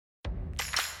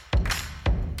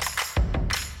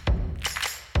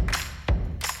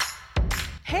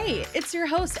Hey, it's your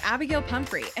host, Abigail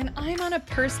Pumphrey, and I'm on a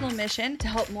personal mission to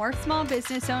help more small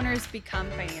business owners become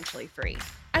financially free.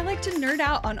 I like to nerd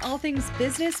out on all things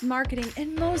business, marketing,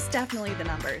 and most definitely the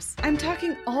numbers. I'm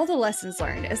talking all the lessons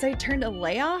learned as I turned a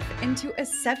layoff into a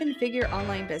 7-figure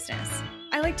online business.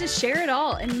 I like to share it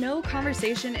all, and no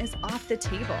conversation is off the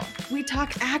table. We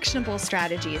talk actionable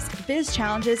strategies, biz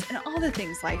challenges, and all the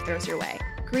things life throws your way.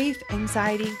 Grief,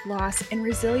 anxiety, loss, and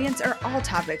resilience are all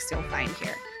topics you'll find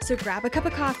here. So grab a cup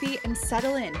of coffee and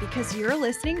settle in because you're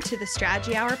listening to the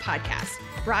Strategy Hour podcast,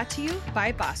 brought to you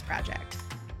by Boss Project.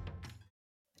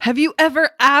 Have you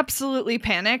ever absolutely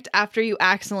panicked after you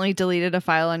accidentally deleted a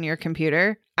file on your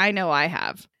computer? I know I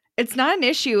have. It's not an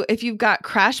issue if you've got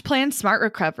CrashPlan Smart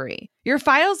Recovery. Your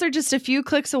files are just a few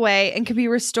clicks away and can be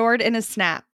restored in a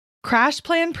snap.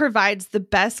 CrashPlan provides the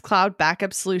best cloud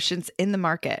backup solutions in the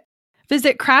market.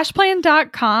 Visit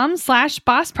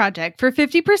crashplan.com/bossproject for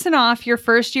 50% off your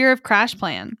first year of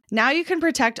CrashPlan. Now you can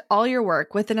protect all your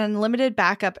work with an unlimited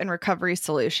backup and recovery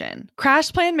solution.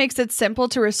 CrashPlan makes it simple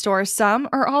to restore some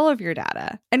or all of your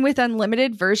data. And with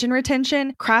unlimited version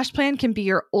retention, CrashPlan can be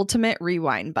your ultimate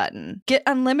rewind button. Get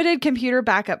unlimited computer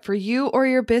backup for you or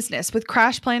your business with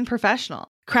CrashPlan Professional.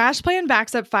 CrashPlan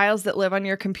backs up files that live on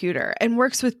your computer and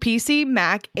works with PC,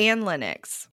 Mac, and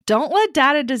Linux. Don't let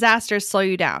data disasters slow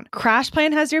you down.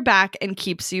 CrashPlan has your back and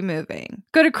keeps you moving.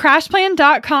 Go to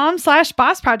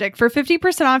crashplan.com/bossproject for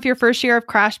 50% off your first year of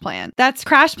CrashPlan. That's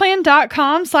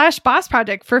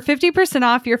crashplan.com/bossproject for 50%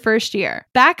 off your first year.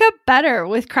 Back up better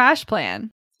with CrashPlan.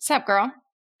 What's up, girl?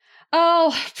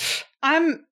 Oh,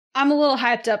 I'm a little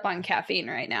hyped up on caffeine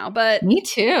right now, but me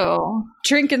too.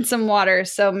 Drinking some water,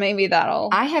 so maybe that'll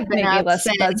I have been make me up less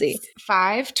since buzzy.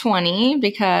 5:20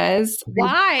 because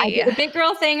why? I did the big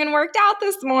girl thing and worked out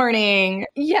this morning.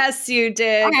 Yes, you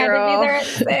did, I girl. had to be there at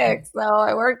 6, so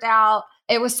I worked out.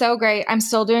 It was so great. I'm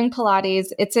still doing Pilates.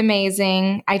 It's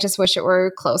amazing. I just wish it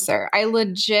were closer.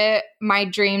 My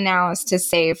dream now is to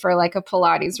save for like a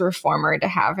Pilates reformer to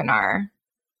have in our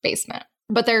basement.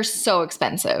 But they're so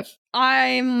expensive.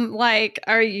 I'm like,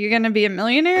 are you going to be a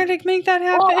millionaire to make that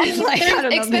happen? Well,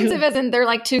 they're expensive as in they're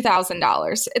like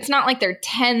 $2,000. It's not like they're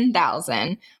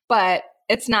 $10,000, but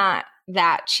it's not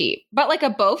that cheap. But like a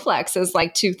Bowflex is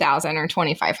like $2,000 or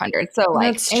 $2,500. So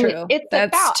like that's true.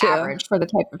 That's about average for the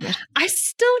type of machine. I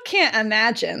still can't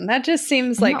imagine. That just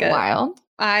seems like wild.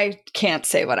 I can't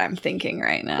say what I'm thinking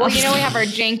right now. Well, we have our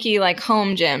janky like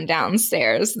home gym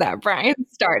downstairs that Brian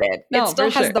started. It still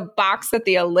has the box that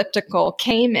the elliptical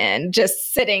came in,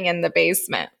 just sitting in the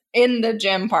basement in the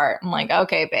gym part. I'm like,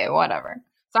 okay, babe, whatever.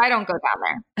 So I don't go down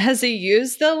there. Has he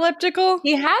used the elliptical?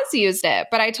 He has used it,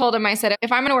 but I told him, I said,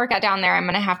 if I'm going to work out down there, I'm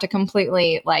going to have to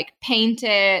completely like paint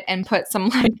it and put some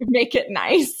like make it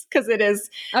nice because it is.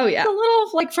 Oh yeah, it's a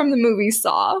little like from the movie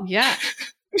Saw. Yeah,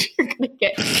 you're going to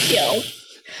get killed.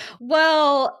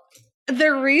 Well,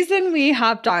 the reason we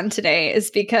hopped on today is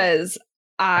because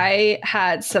I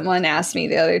had someone ask me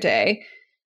the other day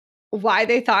why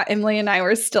they thought Emily and I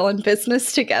were still in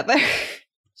business together.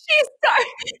 She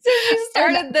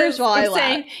started this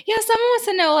saying, yeah, someone wants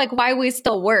to know like why we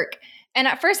still work. And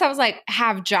at first I was like,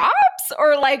 have jobs?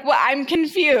 Or like, what? I'm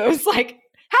confused. Like,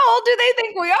 how old do they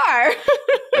think we are?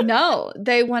 No,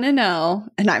 they want to know.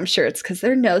 And I'm sure it's because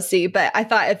they're nosy. But I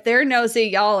thought if they're nosy,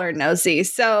 y'all are nosy.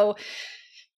 So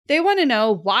they want to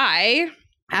know why,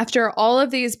 after all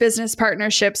of these business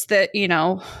partnerships that,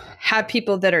 have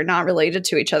people that are not related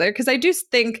to each other, because I do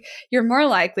think you're more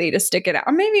likely to stick it out,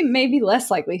 or maybe less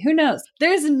likely. Who knows?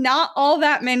 There's not all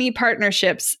that many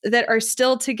partnerships that are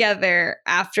still together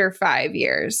after 5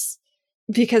 years,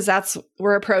 because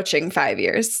we're approaching 5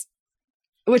 years.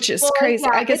 Which is crazy.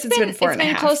 Yeah, I guess it's been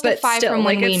 4.5, close to 5 still, from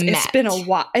when we met. It's been a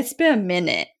while. It's been a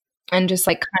minute. And just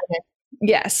like kind of.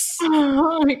 Yes.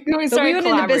 We went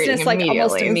into business like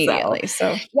almost immediately.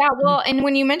 So yeah, well, and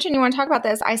when you mentioned you want to talk about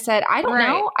this, I said, I don't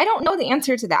know. I don't know the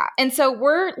answer to that. And so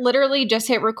we're literally just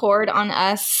hit record on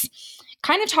us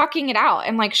kind of talking it out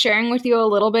and like sharing with you a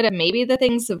little bit of maybe the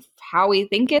things of how we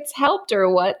think it's helped or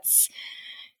what's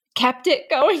kept it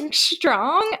going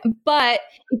strong. But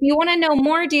if you want to know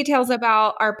more details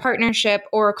about our partnership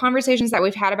or conversations that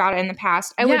we've had about it in the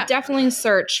past, I would definitely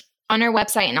search on our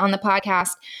website and on the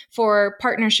podcast for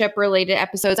partnership related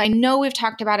episodes. I know we've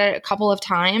talked about it a couple of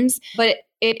times, but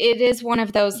it is one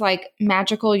of those like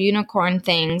magical unicorn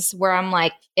things where I'm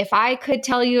like, if I could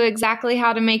tell you exactly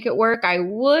how to make it work, I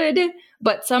would,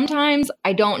 but sometimes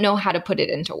I don't know how to put it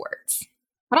into words.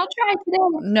 But I'll try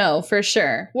today. No, for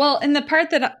sure. Well, and the part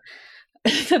that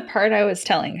the part I was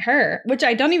telling her, which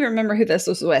I don't even remember who this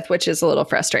was with, which is a little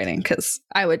frustrating because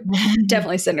I would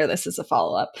definitely send her this as a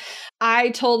follow-up. I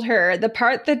told her the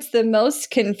part that's the most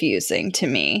confusing to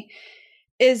me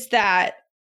is that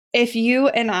if you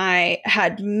and I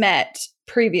had met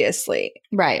previously,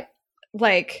 right,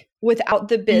 like without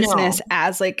the business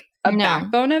as like a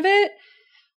backbone of it,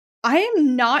 I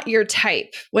am not your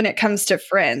type when it comes to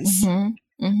friends.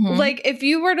 Like if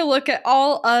you were to look at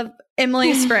all of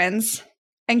Emily's friends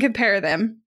and compare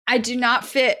them, I do not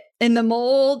fit in the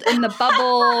mold, in the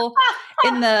bubble,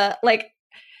 in the like.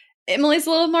 Emily's a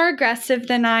little more aggressive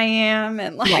than I am,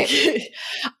 and like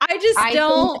I just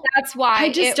don't. That's why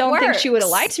I just don't think she would have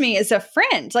liked me as a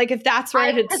friend. Like if that's where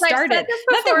it had started. I've said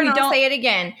this before, and I'll say it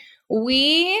again.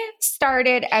 We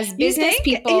started as business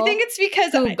people. You think it's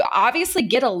because who obviously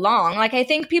get along? Like I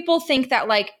think people think that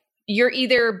like you're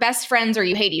either best friends or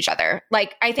you hate each other.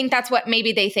 Like, I think that's what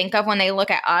maybe they think of when they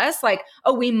look at us. Like,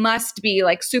 oh, we must be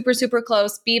like super, super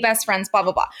close, be best friends, blah,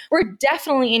 blah, blah. We're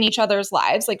definitely in each other's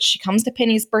lives. Like she comes to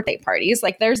Penny's birthday parties.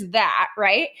 Like there's that,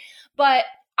 right? But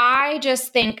I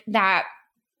just think that,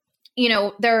 you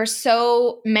know, there are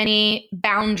so many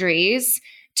boundaries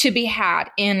to be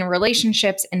had in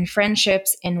relationships and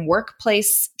friendships and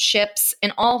workplace ships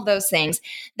and all of those things,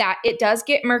 that it does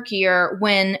get murkier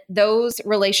when those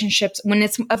relationships, when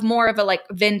it's of more of a like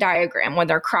Venn diagram, when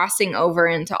they're crossing over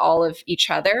into all of each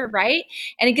other, right?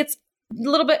 And it gets a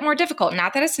little bit more difficult.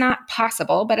 Not that it's not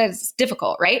possible, but it's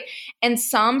difficult, right? And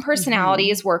some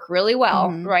personalities work really well,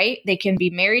 right? They can be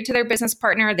married to their business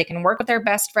partner. They can work with their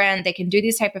best friend. They can do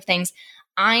these type of things.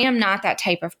 I am not that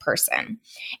type of person.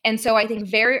 And so I think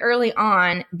very early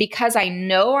on, because I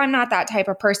know I'm not that type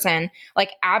of person,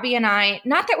 like Abby and I,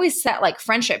 not that we set like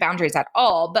friendship boundaries at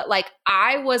all, but like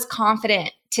I was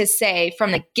confident to say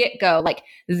from the get-go, like,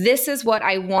 this is what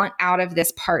I want out of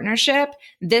this partnership.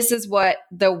 This is what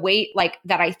the weight like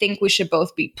that I think we should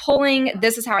both be pulling.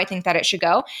 This is how I think that it should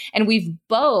go. And we've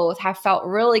both have felt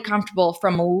really comfortable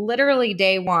from literally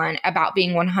day one about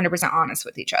being 100% honest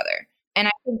with each other. And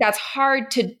I think that's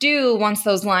hard to do once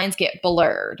those lines get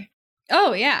blurred.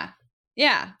 Oh, yeah.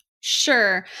 Yeah,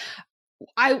 sure.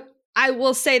 I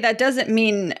will say that doesn't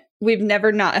mean we've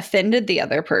never not offended the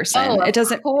other person. Oh,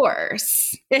 of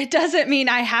course. It doesn't mean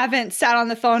I haven't sat on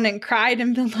the phone and cried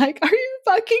and been like, are you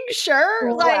fucking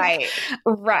sure? Right.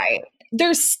 Right.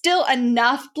 There's still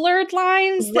enough blurred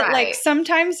lines that like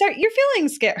sometimes your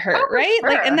feelings get hurt, right? Sure.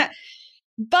 Like, and that,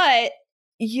 but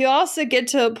you also get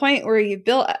to a point where you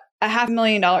built a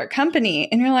 $500,000 company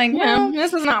and you're like, well,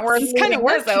 this is not worth kind of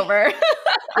worth over.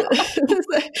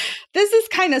 This is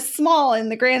kind of small in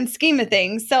the grand scheme of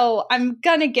things. So I'm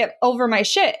going to get over my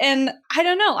shit. And I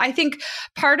don't know. I think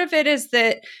part of it is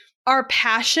that our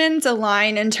passions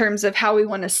align in terms of how we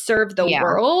want to serve the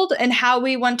world and how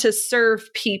we want to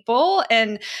serve people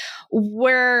and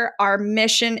where our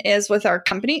mission is with our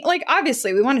company. Like,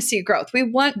 obviously, we want to see growth. We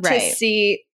want to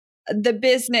see the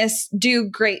business do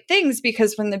great things,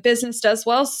 because when the business does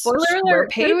well, we're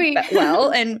paid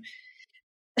well. And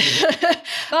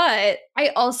but I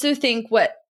also think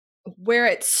where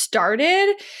it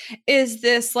started is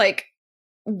this, like,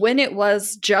 when it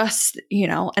was just, you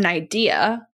know, an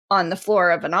idea on the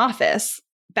floor of an office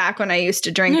back when I used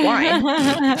to drink wine.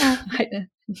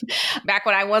 Back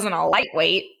when I wasn't a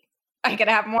lightweight, I could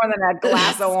have more than a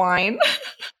glass of wine.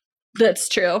 That's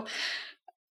true.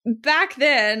 Back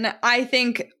then, I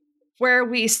think where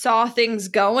we saw things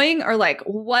going, or like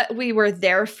what we were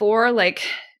there for, like,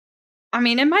 I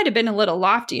mean, it might have been a little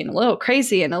lofty and a little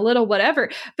crazy and a little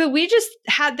whatever, but we just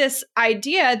had this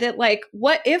idea that, like,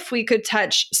 what if we could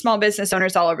touch small business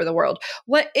owners all over the world?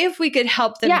 What if we could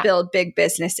help them build big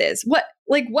businesses? What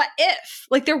if?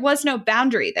 Like, there was no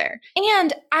boundary there.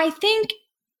 And I think,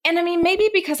 and I mean,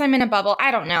 maybe because I'm in a bubble, I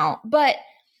don't know, but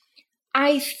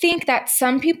I think that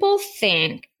some people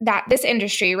think that this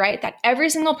industry, right, that every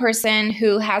single person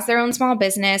who has their own small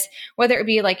business, whether it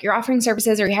be like you're offering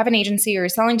services or you have an agency or you're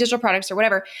selling digital products or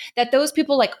whatever, that those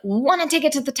people like want to take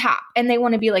it to the top and they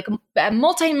want to be like a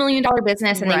multi-million-dollar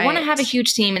business and they want to have a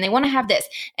huge team and they want to have this.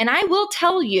 And I will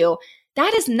tell you,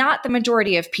 that is not the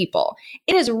majority of people.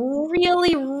 It is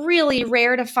really, really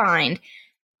rare to find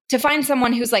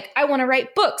someone who's like, I want to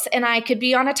write books and I could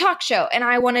be on a talk show and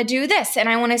I want to do this and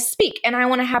I want to speak and I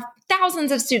want to have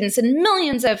thousands of students and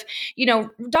millions of, you know,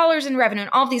 dollars in revenue and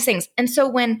all of these things. And so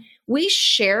when we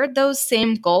shared those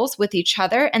same goals with each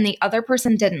other and the other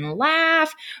person didn't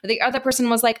laugh, or the other person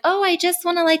was like, oh, I just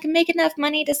want to like make enough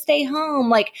money to stay home.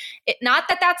 Like, not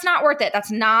that that's not worth it.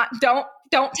 That's not, don't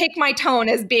don't take my tone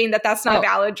as being that that's not a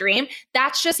valid dream.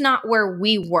 That's just not where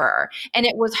we were. And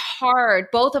it was hard.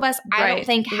 Both of us, I don't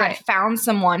think, had found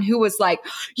someone who was like,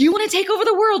 you want to take over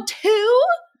the world too?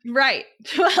 Right.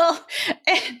 Well,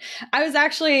 I was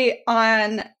actually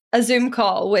on a Zoom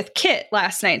call with Kit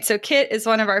last night. So Kit is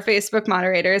one of our Facebook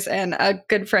moderators and a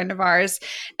good friend of ours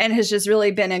and has just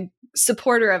really been a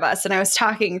supporter of us. And I was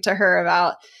talking to her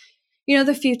about,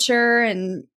 the future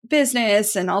and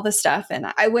business and all this stuff.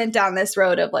 And I went down this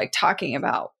road of like talking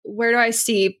about where do I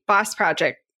see Boss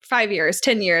Project 5 years,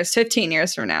 10 years, 15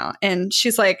 years from now? And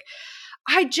she's like,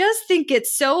 I just think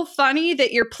it's so funny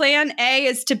that your plan A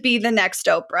is to be the next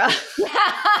Oprah.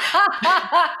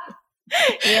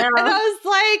 Yeah. And I was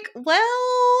like,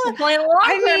 well, playing a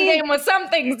long-term game with some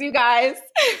things, you guys.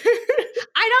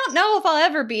 I don't know if I'll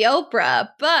ever be Oprah,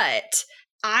 but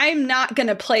I'm not going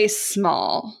to play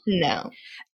small. No.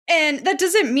 And that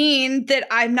doesn't mean that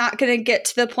I'm not going to get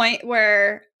to the point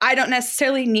where I don't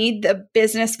necessarily need the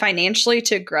business financially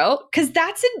to grow, because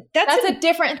that's a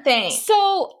different thing.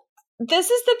 So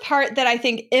this is the part that I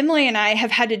think Emily and I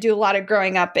have had to do a lot of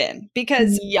growing up in,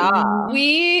 because when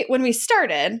we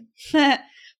started,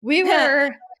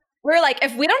 we're like,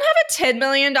 if we don't have a $10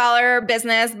 million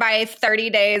business by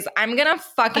 30 days, I'm going to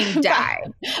fucking die.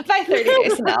 By 30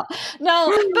 days, no.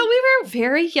 But we were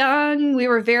very young. We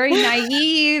were very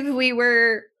naive.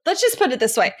 Let's just put it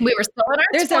this way. We were still in our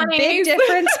 20s. There's a big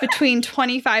difference between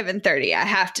 25 and 30, I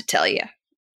have to tell you.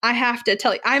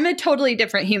 I'm a totally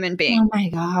different human being. Oh my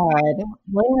God.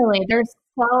 Literally, there's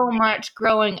so much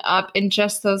growing up in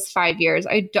just those 5 years.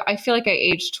 I feel like I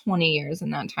aged 20 years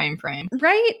in that time frame.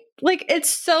 Right? Like, it's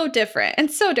so different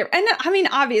and so different. And I mean,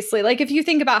 obviously, like if you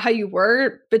think about how you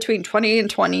were between 20 and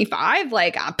 25,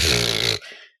 like,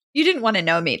 you didn't want to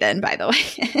know me then, by the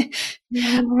way.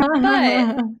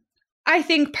 But I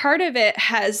think part of it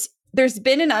there's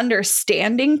been an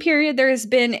understanding period. There's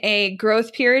been a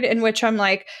growth period in which I'm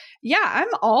like, yeah, I'm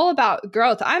all about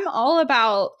growth. I'm all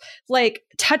about like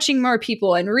touching more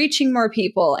people and reaching more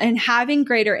people and having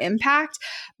greater impact.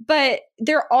 But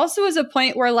there also is a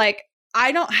point where like,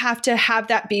 I don't have to have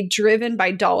that be driven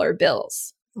by dollar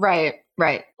bills. Right.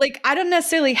 Like, I don't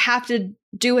necessarily have to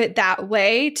do it that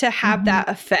way to have that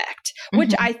effect,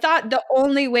 which I thought the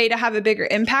only way to have a bigger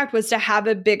impact was to have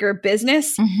a bigger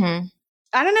business.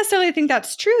 I don't necessarily think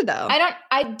that's true, though.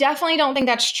 I definitely don't think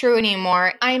that's true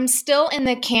anymore. I'm still in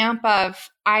the camp of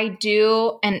I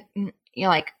do, and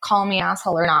like call me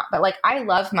asshole or not, but like I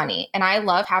love money and I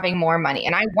love having more money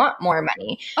and I want more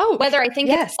money. Oh, whether I think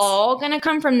it's all going to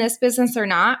come from this business or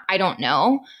not, I don't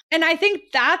know. And I think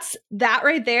that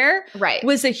right there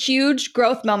was a huge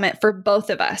growth moment for both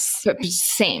of us.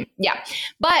 Same. Yeah.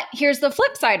 But here's the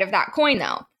flip side of that coin,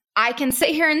 though. I can sit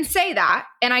here and say that,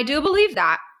 and I do believe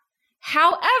that.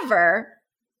 However,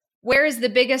 where is the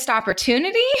biggest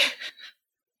opportunity?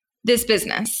 This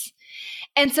business.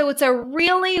 And so it's a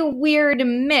really weird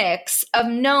mix of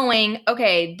knowing,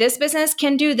 okay, this business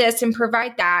can do this and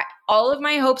provide that. All of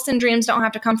my hopes and dreams don't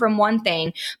have to come from one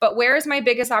thing, but where is my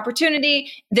biggest opportunity?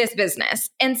 This business.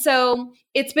 And so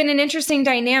it's been an interesting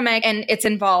dynamic, and it's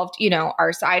involved,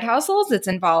 our side hustles. It's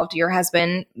involved your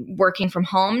husband working from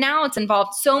home now. It's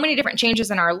involved so many different changes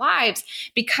in our lives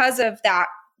because of that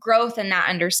growth and that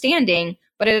understanding.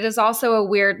 But it is also a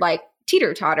weird, like,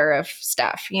 teeter-totter of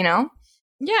stuff,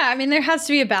 Yeah, I mean, there has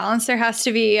to be a balance. There has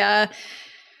to be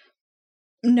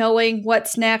knowing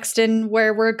what's next and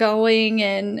where we're going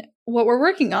and what we're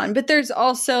working on. But there's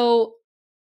also,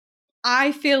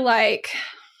 I feel like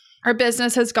our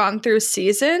business has gone through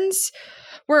seasons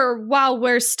where while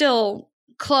we're still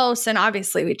close, and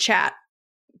obviously we chat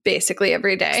basically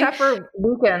every day. Except for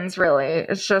weekends, really.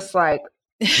 It's just like...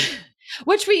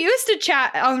 Which we used to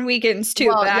chat on weekends too,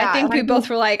 but I think we both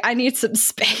were like, I need some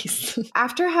space.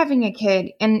 After having a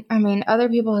kid, and I mean, other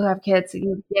people who have kids,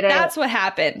 you get it. That's what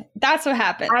happened.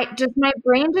 My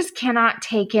brain just cannot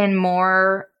take in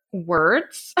more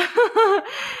words.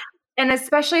 And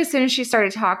especially as soon as she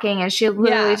started talking, and she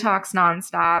literally talks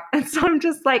nonstop. And so I'm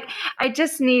just like, I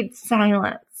just need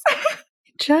silence.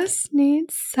 Just need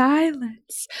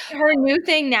silence. Her new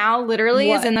thing now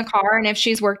literally is in the car, and if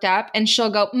she's worked up, and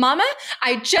she'll go, Mama,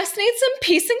 I just need some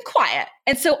peace and quiet.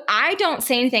 And so I don't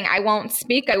say anything. I won't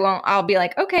speak. I'll be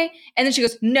like, okay. And then she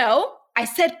goes, no, I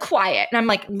said quiet. And I'm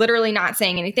like literally not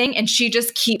saying anything. And she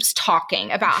just keeps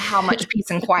talking about how much peace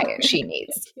and quiet she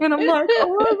needs. And I'm like,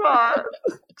 oh my God,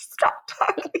 stop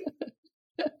talking.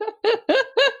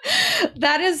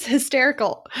 That is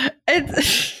hysterical.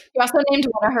 She also named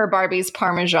one of her Barbies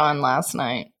Parmesan last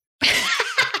night.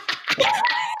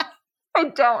 I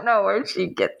don't know where she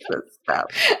gets this stuff.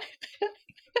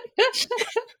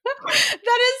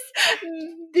 That is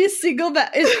the single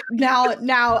best.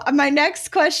 Now, my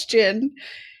next question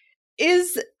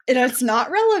is, and it's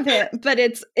not relevant, but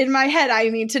it's in my head. I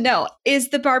need to know: is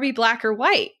the Barbie black or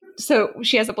white? So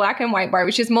she has a black and white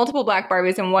Barbie. She has multiple black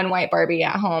Barbies and one white Barbie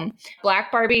at home.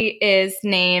 Black Barbie is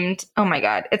named, oh my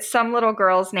God, it's some little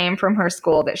girl's name from her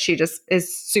school that she just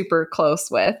is super close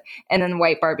with. And then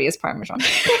white Barbie is Parmesan.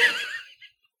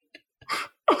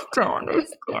 I don't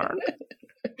understand.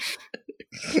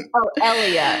 Oh,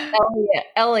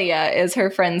 Elia is her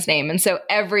friend's name. And so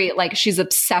she's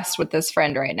obsessed with this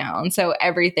friend right now. And so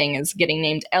everything is getting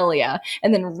named Elia.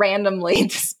 And then randomly,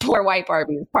 this poor white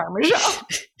Barbie is Parmesan.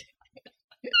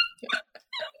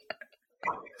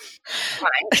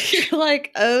 You're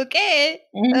like, okay.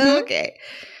 Okay.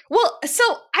 Well, so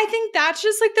I think that's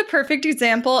just like the perfect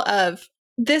example of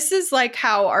this is like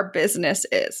how our business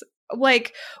is.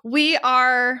 Like we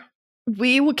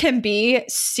can be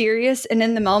serious and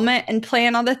in the moment and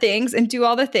plan all the things and do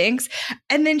all the things.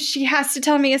 And then she has to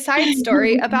tell me a side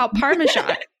story about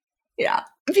Parmesan. Yeah.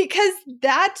 Because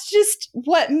that's just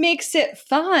what makes it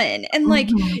fun. And like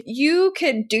you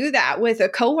could do that with a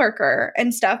coworker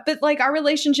and stuff, but like our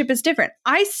relationship is different.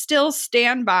 I still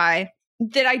stand by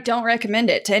that I don't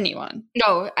recommend it to anyone.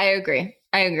 No, I agree.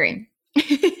 And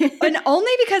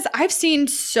only because I've seen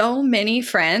so many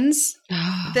friends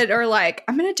that are like,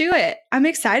 I'm going to do it. I'm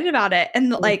excited about it.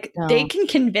 And like they can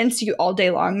convince you all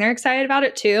day long they're excited about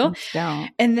it too.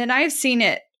 And then I've seen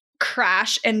it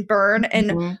crash and burn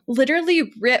and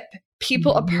literally rip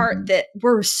people apart that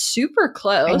were super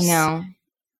close.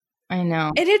 I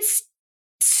know. And it's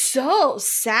so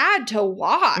sad to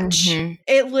watch.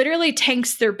 It literally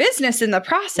tanks their business in the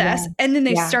process. And then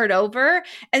they start over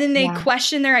and then they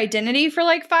question their identity for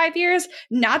like 5 years.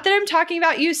 Not that I'm talking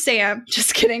about you, Sam.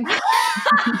 Just kidding.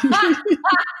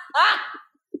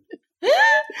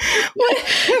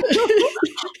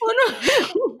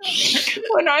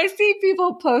 When I see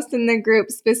people post in the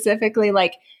group specifically,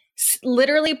 like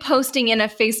literally posting in a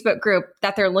Facebook group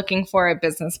that they're looking for a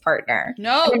business partner.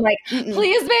 No. And I'm like,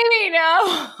 please, baby,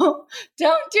 no,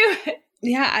 don't do it.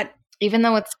 Yeah. Even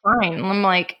though it's fine. I'm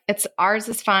like, ours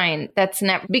is fine. That's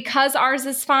never, because ours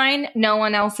is fine, no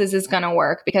one else's is going to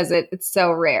work because it's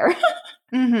so rare.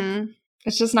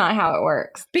 It's just not how it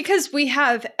works. Because we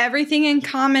have everything in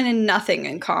common and nothing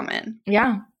in common.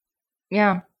 Yeah.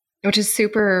 Yeah. Which is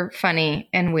super funny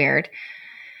and weird.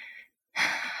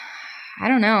 I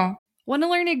don't know. Want to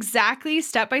learn exactly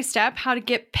step by step how to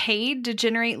get paid to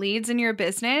generate leads in your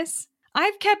business?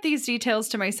 I've kept these details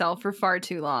to myself for far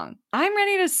too long. I'm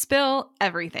ready to spill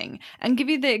everything and give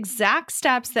you the exact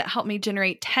steps that help me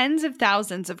generate tens of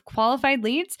thousands of qualified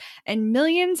leads and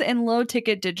millions in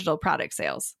low-ticket digital product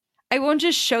sales. I won't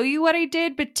just show you what I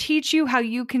did, but teach you how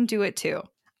you can do it too.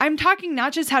 I'm talking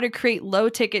not just how to create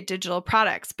low-ticket digital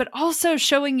products, but also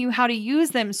showing you how to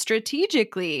use them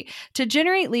strategically to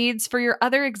generate leads for your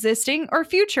other existing or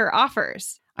future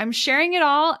offers. I'm sharing it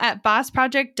all at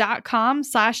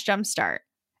bossproject.com/jumpstart,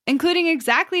 including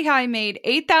exactly how I made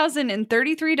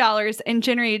 $8,033 and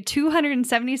generated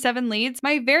 277 leads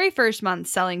my very first month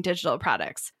selling digital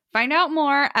products. Find out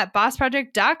more at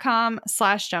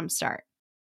bossproject.com/jumpstart.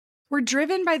 We're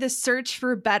driven by the search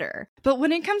for better. But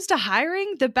when it comes to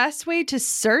hiring, the best way to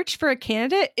search for a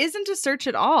candidate isn't to search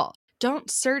at all. Don't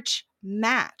search,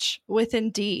 match with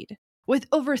Indeed. With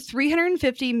over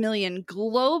 350 million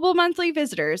global monthly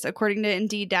visitors, according to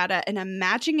Indeed data, and a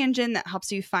matching engine that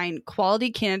helps you find quality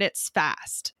candidates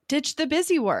fast. Ditch the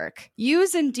busy work.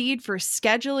 Use Indeed for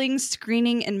scheduling,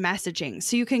 screening, and messaging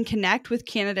so you can connect with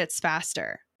candidates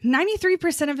faster.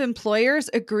 93% of employers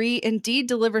agree Indeed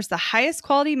delivers the highest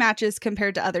quality matches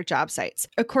compared to other job sites,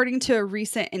 according to a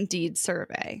recent Indeed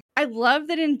survey. I love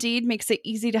that Indeed makes it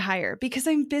easy to hire because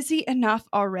I'm busy enough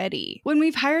already. When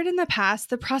we've hired in the past,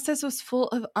 the process was full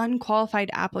of unqualified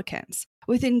applicants.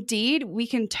 With Indeed, we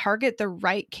can target the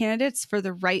right candidates for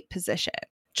the right position.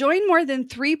 Join more than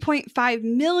 3.5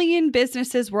 million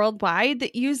businesses worldwide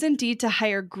that use Indeed to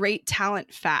hire great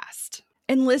talent fast.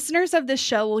 And listeners of this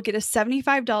show will get a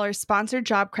 $75 sponsored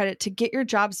job credit to get your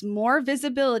jobs more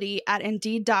visibility at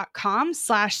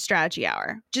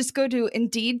Indeed.com/strategyhour. Just go to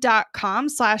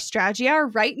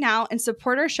Indeed.com/strategyhour right now and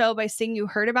support our show by saying you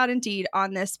heard about Indeed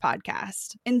on this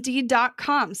podcast.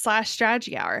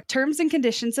 Indeed.com/strategyhour. Terms and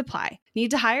conditions apply.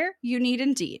 Need to hire? You need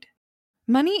Indeed.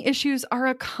 Money issues are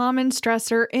a common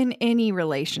stressor in any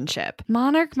relationship.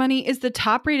 Monarch Money is the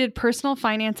top-rated personal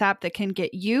finance app that can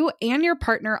get you and your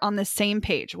partner on the same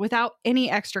page without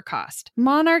any extra cost.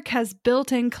 Monarch has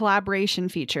built-in collaboration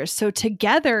features, so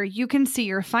together you can see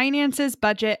your finances,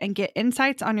 budget, and get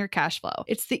insights on your cash flow.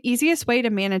 It's the easiest way to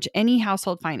manage any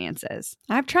household finances.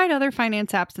 I've tried other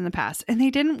finance apps in the past, and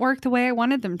they didn't work the way I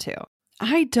wanted them to.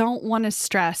 I don't want to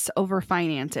stress over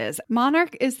finances.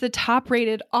 Monarch is the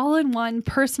top-rated all-in-one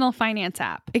personal finance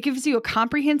app. It gives you a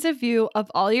comprehensive view of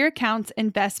all your accounts,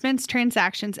 investments,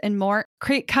 transactions, and more.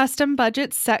 Create custom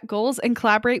budgets, set goals, and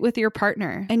collaborate with your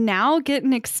partner. And now get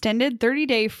an extended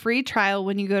 30-day free trial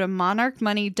when you go to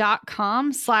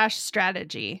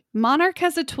monarchmoney.com/strategy. Monarch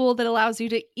has a tool that allows you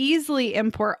to easily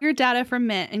import your data from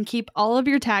Mint and keep all of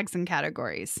your tags and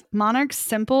categories. Monarch's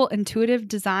simple, intuitive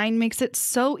design makes it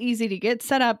so easy to get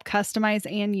set up, customize,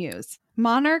 and use.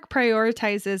 Monarch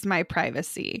prioritizes my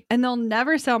privacy, and they'll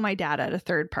never sell my data to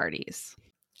third parties.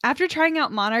 After trying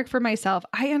out Monarch for myself,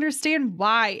 I understand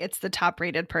why it's the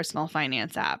top-rated personal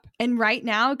finance app. And right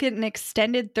now, get an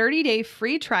extended 30-day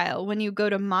free trial when you go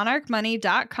to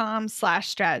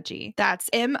monarchmoney.com/strategy. That's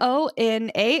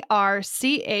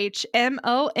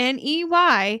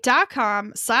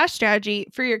monarchmoney.com/strategy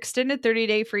for your extended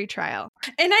 30-day free trial.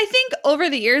 And I think over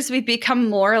the years, we've become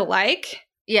more alike.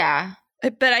 Yeah.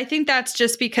 But I think that's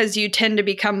just because you tend to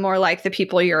become more like the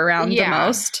people you're around the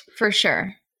most. For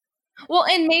sure. Well,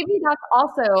 and maybe that's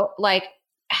also like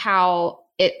how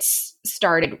it's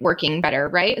started working better,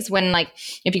 right? Is when like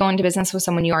if you go into business with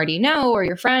someone you already know or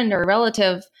your friend or a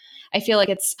relative, I feel like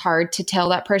it's hard to tell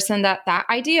that person that that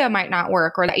idea might not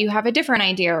work or that you have a different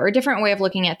idea or a different way of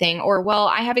looking at things or, well,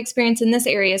 I have experience in this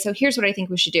area, so here's what I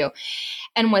think we should do.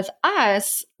 And with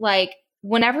us, like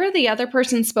whenever the other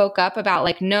person spoke up about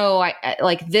like, no, I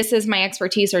like this is my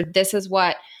expertise or this is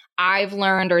what I've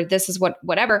learned or this is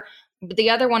whatever,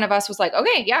 the other one of us was like,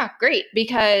 okay, yeah, great.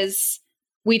 Because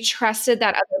we trusted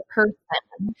that other person.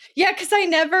 Yeah. Cause I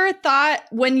never thought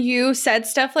when you said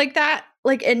stuff like that,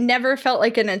 like it never felt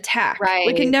like an attack. Right.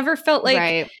 Like it never felt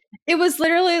like it was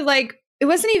literally like, it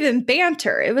wasn't even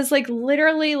banter. It was like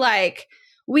literally like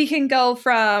we can go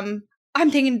from, I'm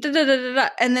thinking, da, da, da, da, da,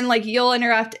 and then like you'll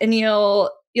interrupt and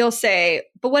you'll say,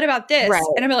 but what about this? Right.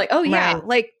 And I'll be like, oh yeah,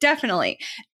 like definitely.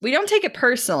 We don't take it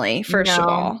personally, first of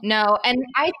all. No. And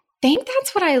I think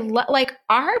that's what I like.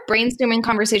 Our brainstorming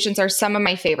conversations are some of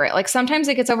my favorite. Like sometimes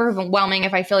it gets overwhelming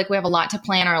if I feel like we have a lot to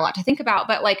plan or a lot to think about.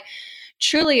 But like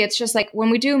truly, it's just like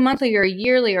when we do monthly or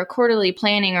yearly or quarterly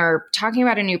planning or talking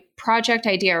about a new project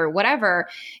idea or whatever,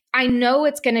 I know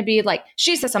it's going to be like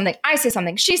she says something, I say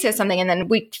something, she says something, and then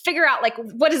we figure out like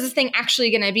what is this thing actually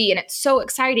going to be? And it's so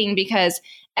exciting because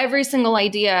every single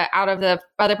idea out of the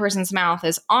other person's mouth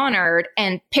is honored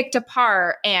and picked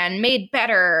apart and made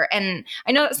better. And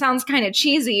I know that sounds kind of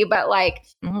cheesy, but like,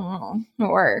 it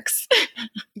works.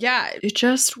 Yeah, it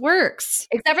just works.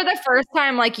 Except for the first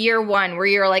time, like year one, where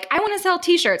you're like, I want to sell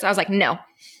t-shirts. I was like, no.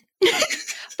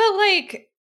 But like,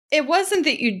 it wasn't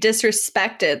that you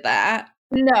disrespected that.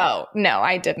 No,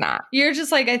 I did not. You're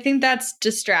just like, I think that's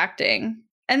distracting.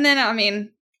 And then, I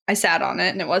mean, I sat on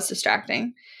it and it was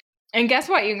distracting. And guess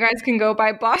what? You guys can go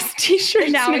buy Boss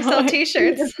t-shirts. Now we sell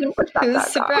t-shirts. Who's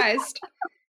surprised?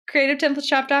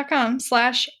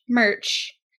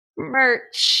 CreativeTemplateshop.com/merch.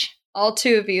 Merch. All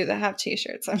two of you that have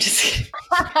t-shirts. I'm just kidding.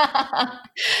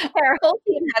 Our whole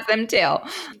team has them too.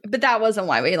 But that wasn't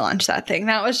why we launched that thing.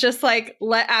 That was just like,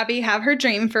 let Abby have her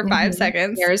dream for 5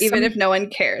 seconds, even if no one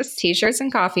cares. T-shirts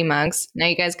and coffee mugs. Now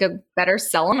you guys could better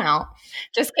sell them out.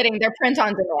 Just kidding. They're print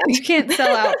on demand. You can't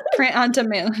sell out print on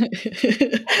demand.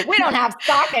 We don't have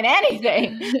stock in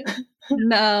anything.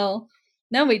 No,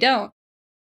 we don't.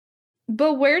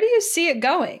 But where do you see it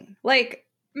going? Like,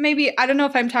 maybe, I don't know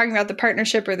if I'm talking about the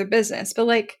partnership or the business, but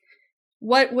like,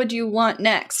 what would you want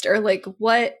next? Or like,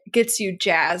 what gets you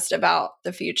jazzed about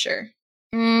the future?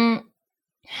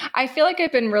 I feel like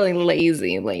I've been really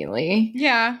lazy lately.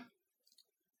 Yeah.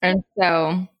 And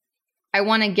so I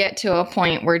want to get to a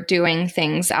point where doing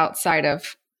things outside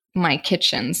of my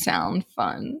kitchen sound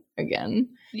fun again.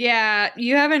 Yeah.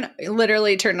 You haven't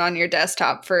literally turned on your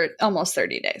desktop for almost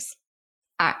 30 days.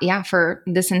 Yeah, for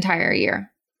this entire year.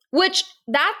 Which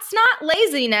that's not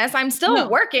laziness. I'm still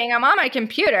working. I'm on my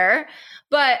computer,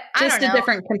 but just a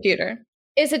different computer.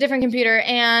 It's a different computer.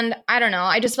 And I don't know.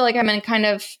 I just feel like I'm in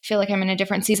a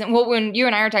different season. Well, when you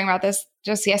and I were talking about this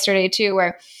just yesterday too,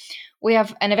 where we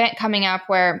have an event coming up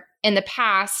where in the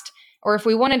past, or if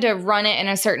we wanted to run it in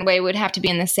a certain way, we'd have to be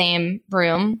in the same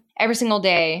room every single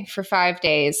day for 5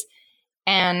 days.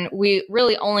 And we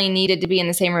really only needed to be in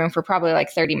the same room for probably like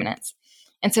 30 minutes.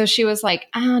 And so she was like,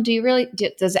 do you really,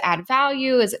 does it add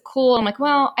value? Is it cool? I'm like,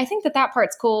 well, I think that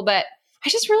part's cool, but I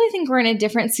just really think we're in a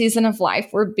different season of life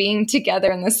where being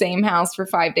together in the same house for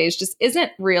 5 days just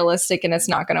isn't realistic and it's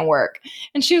not going to work.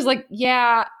 And she was like,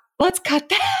 yeah, let's cut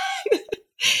that.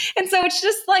 And so it's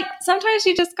just like, sometimes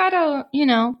you just got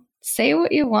to, say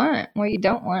what you want, what you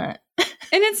don't want. And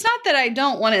it's not that I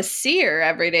don't want to see her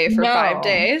every day for 5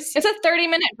 days. It's a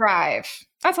 30-minute drive.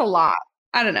 That's a lot.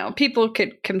 I don't know. People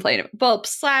could complain. Well,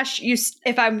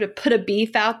 if I'm to put a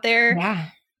beef out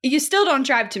there, you still don't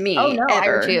drive to me. Oh, no, ever. I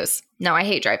refuse. No, I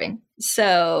hate driving.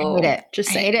 So I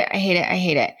hate it. I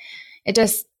hate it. It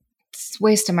just, it's a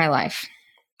waste of my life.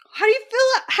 How do you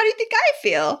feel? How do you think I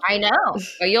feel? I know,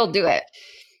 but you'll do it.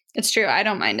 It's true. I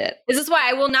don't mind it. This is why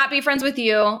I will not be friends with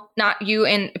you, not you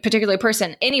in a particular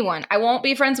person, anyone. I won't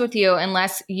be friends with you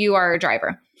unless you are a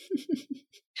driver.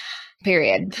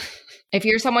 Period. If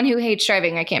you're someone who hates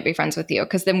driving, I can't be friends with you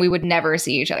because then we would never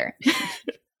see each other.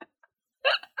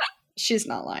 She's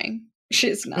not lying.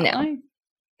 She's not lying.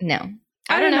 No.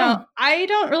 I don't know. I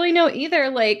don't really know either.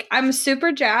 Like, I'm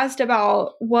super jazzed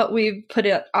about what we've put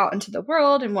out into the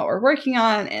world and what we're working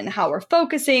on and how we're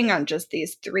focusing on just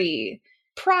these 3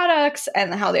 products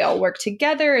and how they all work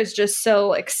together is just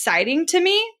so exciting to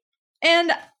me.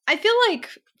 And I feel like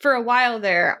for a while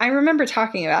there, I remember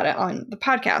talking about it on the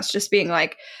podcast, just being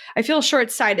like, I feel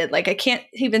short-sighted. Like I can't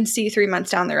even see 3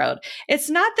 months down the road. It's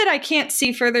not that I can't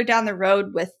see further down the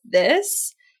road with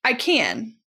this. I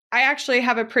can. I actually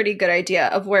have a pretty good idea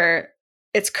of where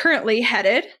it's currently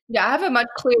headed. Yeah, I have a much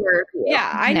clearer view.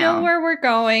 Yeah, I know where we're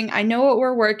going. I know what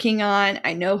we're working on.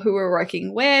 I know who we're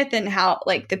working with and how,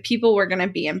 like, the people we're going to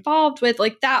be involved with.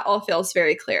 Like, that all feels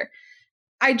very clear.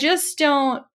 I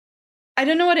don't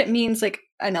know what it means, like,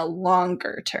 in a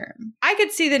longer term. I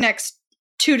could see the next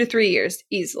 2 to 3 years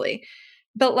easily.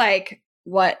 But, like,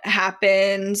 what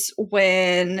happens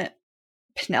when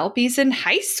Penelope's in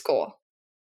high school?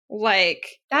 Like,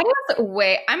 that is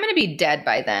I'm going to be dead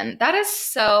by then. That is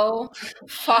so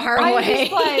far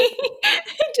away.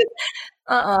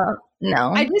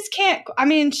 No. I just can't. I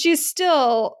mean, she's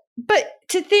still, but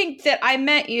to think that I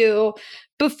met you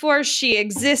before she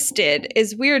existed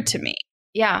is weird to me.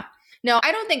 Yeah. No,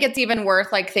 I don't think it's even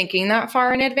worth like thinking that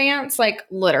far in advance. Like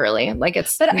literally, like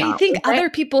it's. But I think other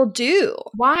people do.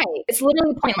 Why? It's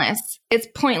literally pointless. It's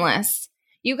pointless.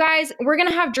 You guys, we're going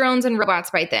to have drones and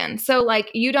robots by then. So, like,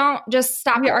 you don't just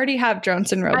stop. We already have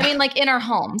drones and robots. I mean, like, in our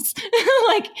homes.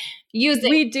 Like,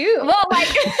 using. We do. Well, like,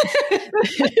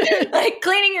 like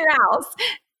cleaning your house.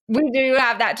 We do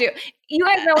have that, too. You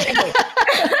guys know what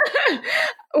I mean.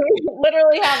 We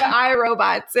literally have an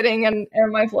iRobot sitting on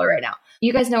my floor right now.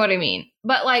 You guys know what I mean.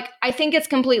 But, like, I think it's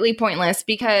completely pointless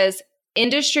because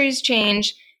industries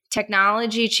change,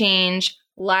 technology change,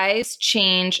 lives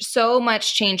change, so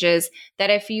much changes that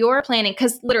if you're planning,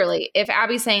 because literally, if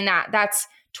Abby's saying that, that's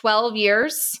 12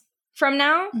 years from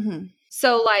now. Mm-hmm.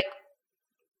 So like,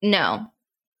 no,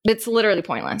 it's literally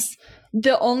pointless.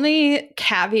 The only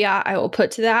caveat I will put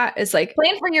to that is like,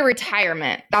 plan for your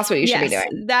retirement. That's what you should be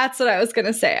doing. That's what I was going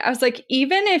to say. I was like,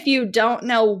 even if you don't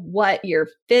know what you're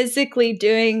physically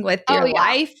doing with your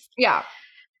life,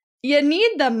 you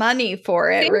need the money for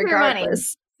it. Save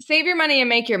regardless. Save your money and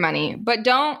make your money, but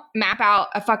don't map out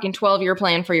a fucking 12-year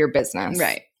plan for your business.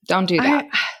 Right. Don't do that.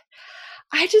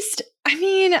 I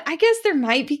guess there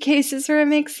might be cases where it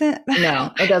makes sense.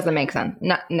 No, it doesn't make sense.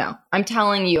 No. I'm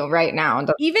telling you right now.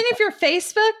 Even if you're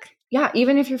Facebook? Yeah,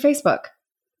 even if you're Facebook.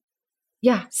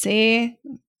 Yeah. See,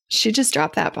 she just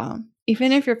dropped that bomb.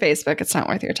 Even if you're Facebook, it's not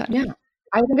worth your time. Yeah.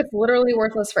 I think it's literally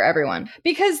worthless for everyone.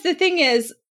 Because the thing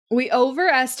is, we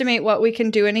overestimate what we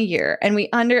can do in a year and we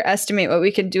underestimate what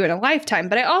we can do in a lifetime.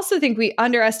 But I also think we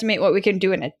underestimate what we can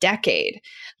do in a decade.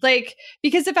 Like,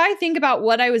 because if I think about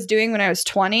what I was doing when I was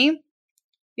 20,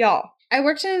 y'all, I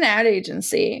worked in an ad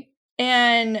agency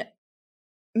and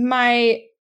I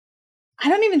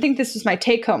don't even think this was my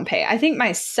take home pay. I think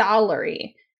my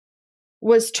salary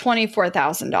was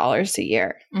 $24,000 a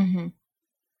year. Mm-hmm.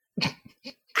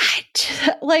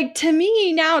 Like, to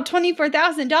me now,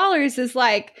 $24,000 is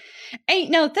like,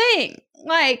 ain't no thing.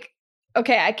 Like,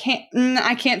 okay, I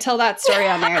can't tell that story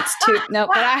on there. It's too, no,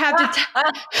 but I have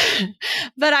to,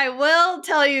 but I will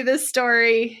tell you this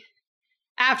story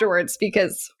afterwards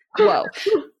because, whoa.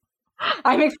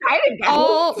 I'm excited.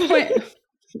 All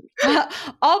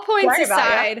points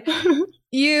aside,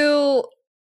 you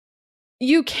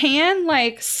can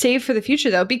like save for the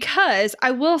future though, because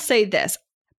I will say this.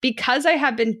 Because I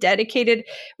have been dedicated,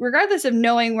 regardless of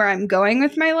knowing where I'm going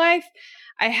with my life,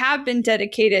 I have been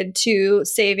dedicated to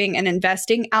saving and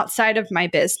investing outside of my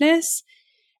business.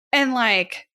 And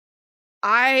like,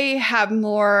 I have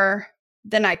more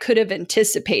than I could have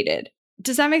anticipated.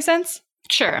 Does that make sense?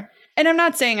 Sure. And I'm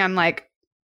not saying I'm like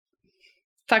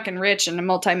fucking rich and a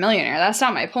multimillionaire. That's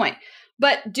not my point.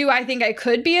 But do I think I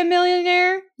could be a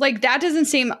millionaire? Like, that doesn't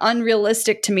seem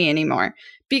unrealistic to me anymore,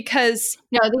 because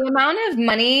no, the amount of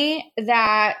money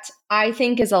that I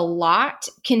think is a lot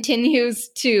continues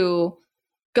to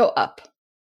go up.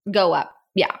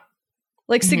 Yeah.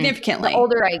 Like significantly. The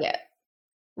older I get.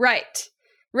 Right.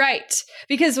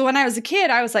 Because when I was a kid,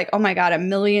 I was like, oh my God, $1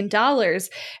 million.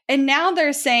 And now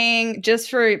they're saying, just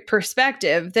for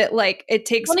perspective, that like it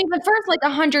takes. Well, even first, like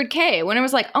 100K, when it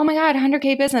was like, oh my God,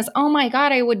 100K business. Oh my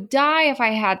God, I would die if I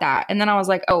had that. And then I was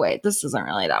like, oh wait, this isn't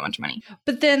really that much money.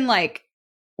 But then like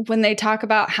when they talk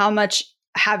about how much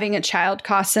having a child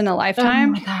costs in a lifetime.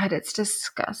 Oh my God, it's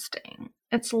disgusting.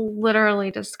 It's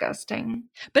literally disgusting.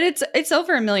 But it's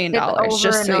over $1 million,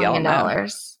 just so y'all know.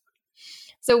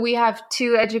 So we have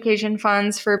 2 education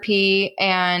funds for P,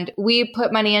 and we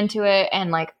put money into it, and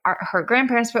like her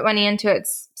grandparents put money into it.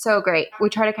 It's so great. We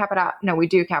try to cap it out. No, we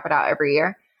do cap it out every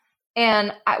year.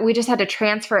 And we just had to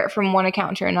transfer it from one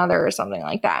account to another or something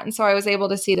like that. And so I was able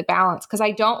to see the balance, because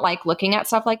I don't like looking at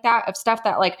stuff like that, of stuff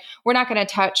that like we're not going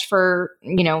to touch for,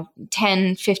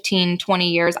 10, 15, 20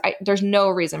 years. There's no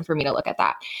reason for me to look at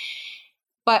that.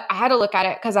 But I had to look at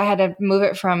it because I had to move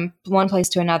it from one place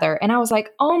to another. And I was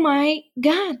like, oh my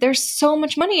God, there's so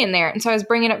much money in there. And so I was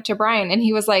bringing it up to Brian, and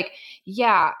he was like,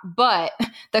 yeah, but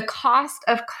the cost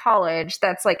of college,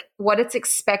 that's like what it's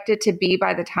expected to be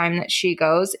by the time that she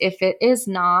goes, if it is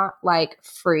not like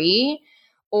free,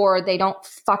 or they don't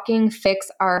fucking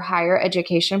fix our higher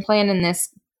education plan in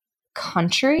this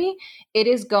country, it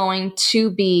is going to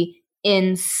be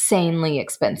insanely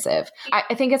expensive.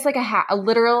 I think it's like a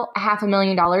literal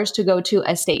 $500,000 to go to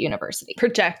a state university.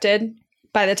 Projected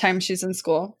by the time she's in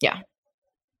school. Yeah.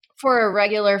 For a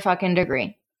regular fucking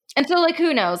degree. And so like,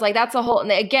 who knows? Like that's a whole,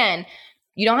 again,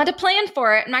 you don't have to plan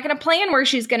for it. I'm not going to plan where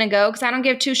she's going to go because I don't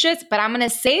give 2 shits, but I'm going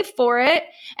to save for it.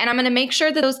 And I'm going to make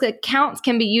sure that those accounts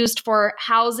can be used for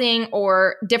housing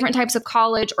or different types of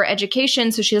college or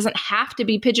education, so she doesn't have to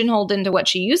be pigeonholed into what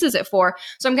she uses it for.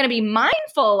 So I'm going to be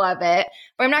mindful of it,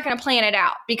 but I'm not going to plan it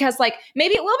out, because like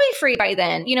maybe it will be free by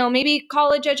then. Maybe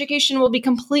college education will be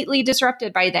completely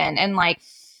disrupted by then. And like,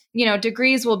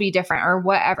 degrees will be different or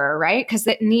whatever, right? Because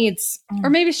it needs. Or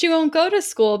maybe she won't go to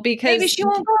school because. Maybe she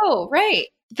won't go, right?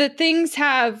 The things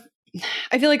have.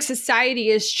 I feel like society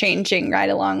is changing right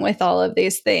along with all of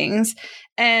these things,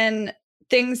 and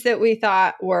things that we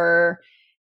thought were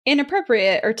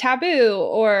inappropriate or taboo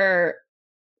or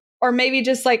maybe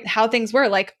just like how things were,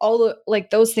 like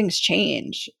those things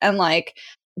change, and like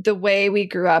the way we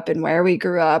grew up and where we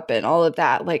grew up and all of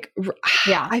that. Like,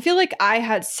 yeah, I feel like I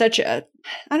had such a,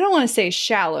 I don't want to say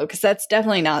shallow, because that's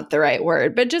definitely not the right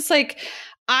word, but just like,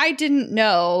 I didn't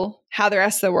know how the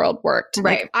rest of the world worked.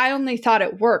 Right. Like, I only thought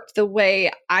it worked the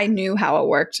way I knew how it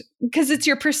worked, because it's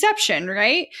your perception,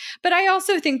 right? But I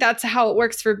also think that's how it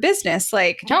works for business.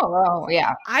 Like, oh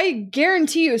yeah. I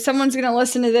guarantee you someone's going to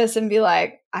listen to this and be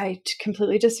like, I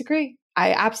completely disagree.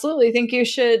 I absolutely think you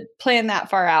should plan that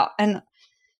far out. And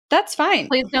that's fine.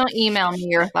 Please don't email me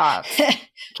your thoughts.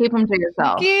 Keep them to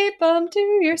yourself. Keep them to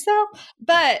yourself.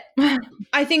 But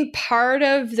I think part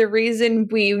of the reason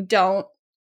we don't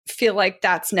feel like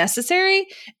that's necessary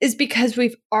is because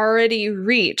we've already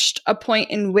reached a point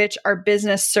in which our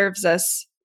business serves us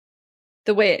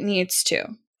the way it needs to.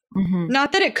 Mm-hmm.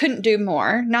 Not that it couldn't do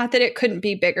more, not that it couldn't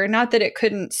be bigger, not that it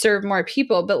couldn't serve more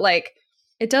people, but like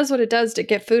it does what it does to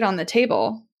get food on the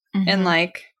table and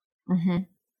like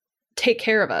take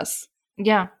care of us.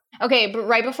 Yeah. Okay, but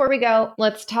right before we go,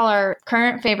 let's tell our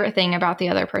current favorite thing about the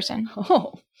other person.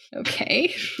 Oh,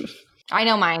 okay. I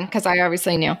know mine, because I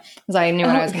obviously knew, because I knew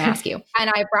what I was going to ask you. And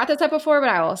I brought this up before, but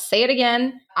I will say it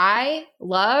again. I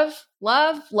love,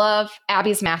 love, love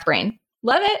Abby's math brain.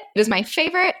 Love it. It is my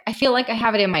favorite. I feel like I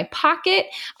have it in my pocket.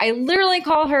 I literally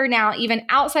call her now, even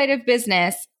outside of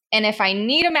business. And if I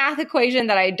need a math equation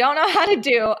that I don't know how to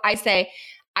do, I say,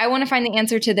 I want to find the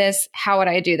answer to this. How would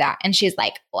I do that? And she's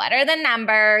like, what are the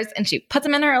numbers? And she puts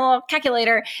them in her little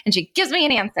calculator and she gives me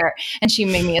an answer. And she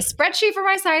made me a spreadsheet for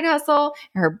my side hustle.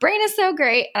 Her brain is so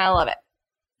great. And I love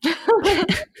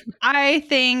it. I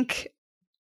think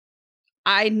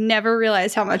I never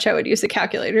realized how much I would use a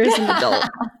calculator as an adult.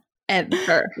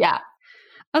 Ever. Yeah.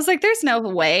 I was like, there's no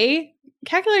way.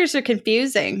 Calculators are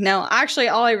confusing. No, actually,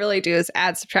 all I really do is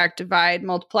add, subtract, divide,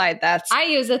 multiply. I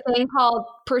use a thing called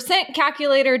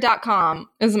percentcalculator.com.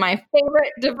 is my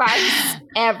favorite device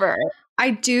ever.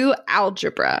 I do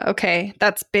algebra. Okay.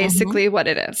 That's basically what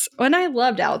it is. And I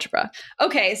loved algebra.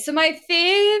 Okay. So my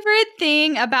favorite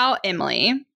thing about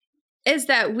Emily is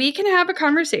that we can have a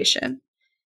conversation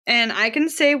and I can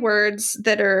say words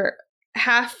that are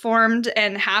half formed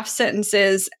and half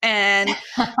sentences and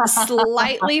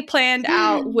slightly planned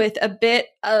out with a bit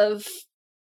of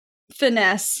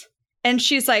finesse. And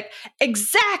she's like,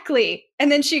 exactly.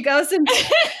 And then she goes and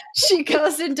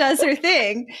does her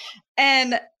thing.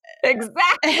 And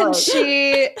exactly. And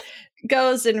she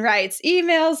goes and writes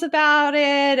emails about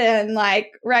it and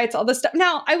like writes all this stuff.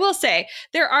 Now, I will say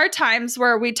there are times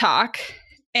where we talk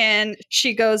and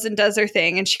she goes and does her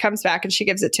thing and she comes back and she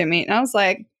gives it to me. And I was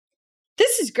like,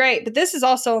 this is great, but this is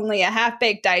also only a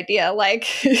half-baked idea. Like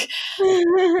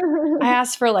I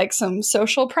asked for like some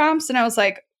social prompts and I was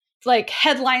like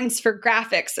headlines for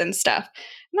graphics and stuff.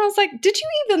 And I was like, did you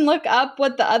even look up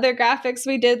what the other graphics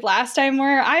we did last time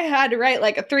were? I had to write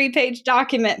like a 3-page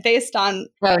document based on.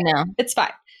 Oh, no. It's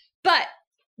fine. But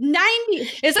 90.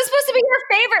 Is this supposed to be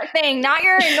your favorite thing, not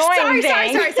your annoying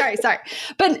thing? Sorry.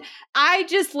 But I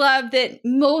just love that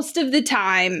most of the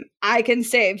time I can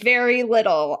say very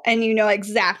little and you know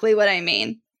exactly what I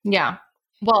mean. Yeah.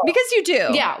 Well, because you do.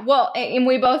 Yeah. Well, and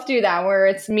we both do that where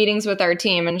it's meetings with our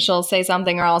team and she'll say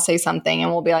something or I'll say something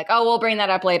and we'll be like, oh, we'll bring that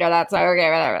up later. That's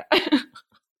okay, whatever.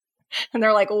 And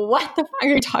they're like, what the fuck are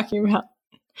you talking about?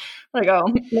 Like, oh,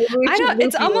 I don't,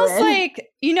 it's almost like,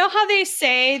 you know how they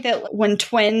say that when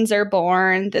twins are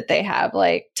born that they have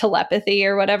like telepathy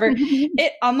or whatever?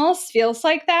 It almost feels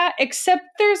like that, except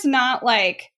there's not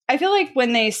like, I feel like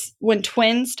when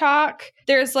twins talk,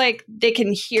 there's like, they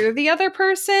can hear the other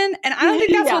person. And I don't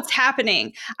think that's what's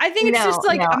happening. I think it's just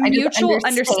like a mutual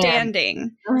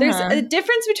understanding. There's a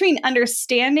difference between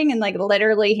understanding and like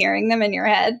literally hearing them in your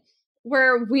head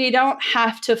where we don't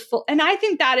have to and I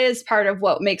think that is part of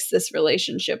what makes this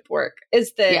relationship work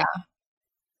is that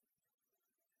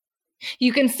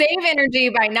you can save energy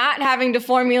by not having to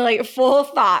formulate full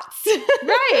thoughts.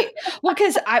 Right. Well,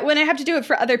 because when I have to do it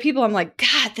for other people, I'm like,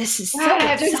 God, this is so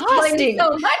exhausting.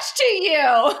 So much to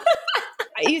you.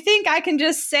 You think I can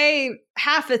just say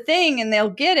half a thing and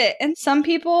they'll get it. And some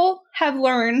people have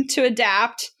learned to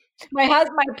adapt. My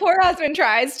poor husband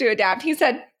tries to adapt. He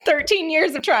said 13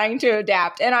 years of trying to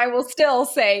adapt. And I will still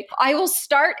say, I will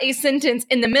start a sentence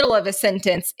in the middle of a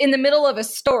sentence, in the middle of a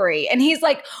story. And he's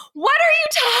like, what are you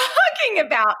talking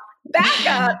about? Back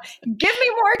up. Give me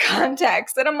more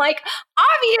context. And I'm like,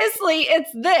 obviously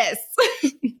it's this.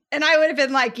 And I would have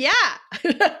been like, yeah.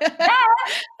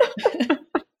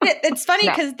 It's funny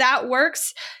because that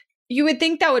works. You would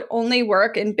think that would only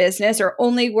work in business or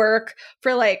only work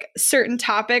for like certain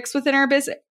topics within our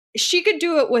business. She could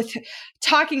do it with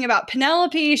talking about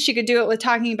Penelope. She could do it with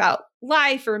talking about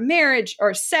life or marriage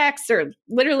or sex or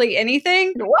literally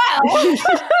anything. Wow. We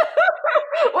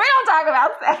don't talk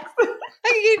about sex.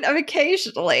 I mean,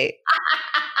 occasionally.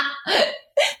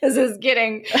 This is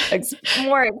getting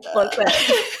more explicit.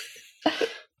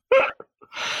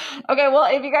 Okay, well,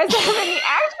 if you guys have any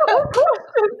actual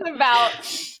questions about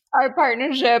our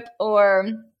partnership or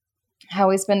how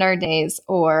we spend our days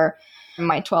or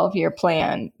my 12-year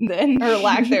plan, then or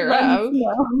lack thereof,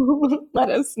 let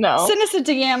us know. Send us a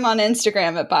DM on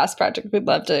Instagram at Boss Project. We'd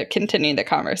love to continue the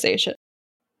conversation.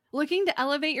 Looking to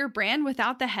elevate your brand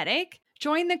without the headache?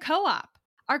 Join the Co-op,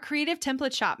 our creative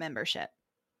template shop membership.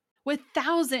 With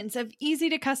thousands of easy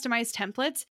to customize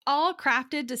templates, all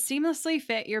crafted to seamlessly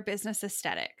fit your business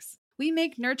aesthetics, we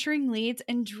make nurturing leads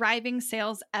and driving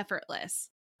sales effortless.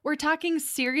 We're talking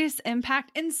serious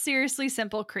impact and seriously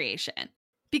simple creation.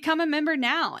 Become a member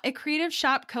now at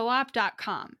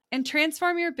creativeshopcoop.com and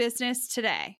transform your business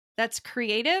today. That's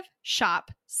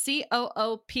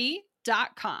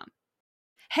creativeshopcoop.com.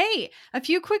 Hey, a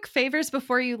few quick favors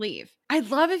before you leave.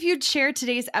 I'd love if you'd share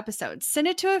today's episode, send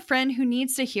it to a friend who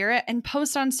needs to hear it, and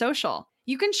post on social.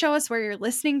 You can show us where you're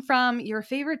listening from, your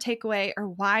favorite takeaway, or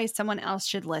why someone else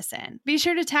should listen. Be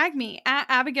sure to tag me at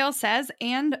Abigail Says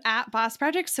and at Boss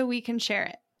Project so we can share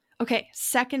it. Okay,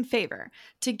 second favor.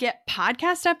 To get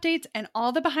podcast updates and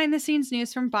all the behind-the-scenes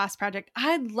news from Boss Project,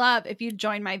 I'd love if you'd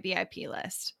join my VIP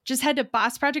list. Just head to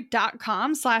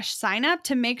bossproject.com/signup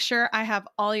to make sure I have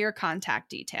all your contact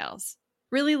details.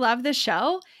 Really love the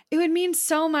show? It would mean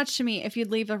so much to me if you'd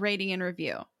leave a rating and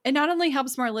review. It not only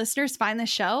helps more listeners find the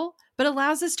show, but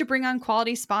allows us to bring on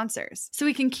quality sponsors so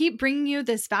we can keep bringing you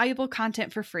this valuable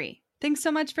content for free. Thanks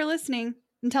so much for listening.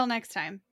 Until next time.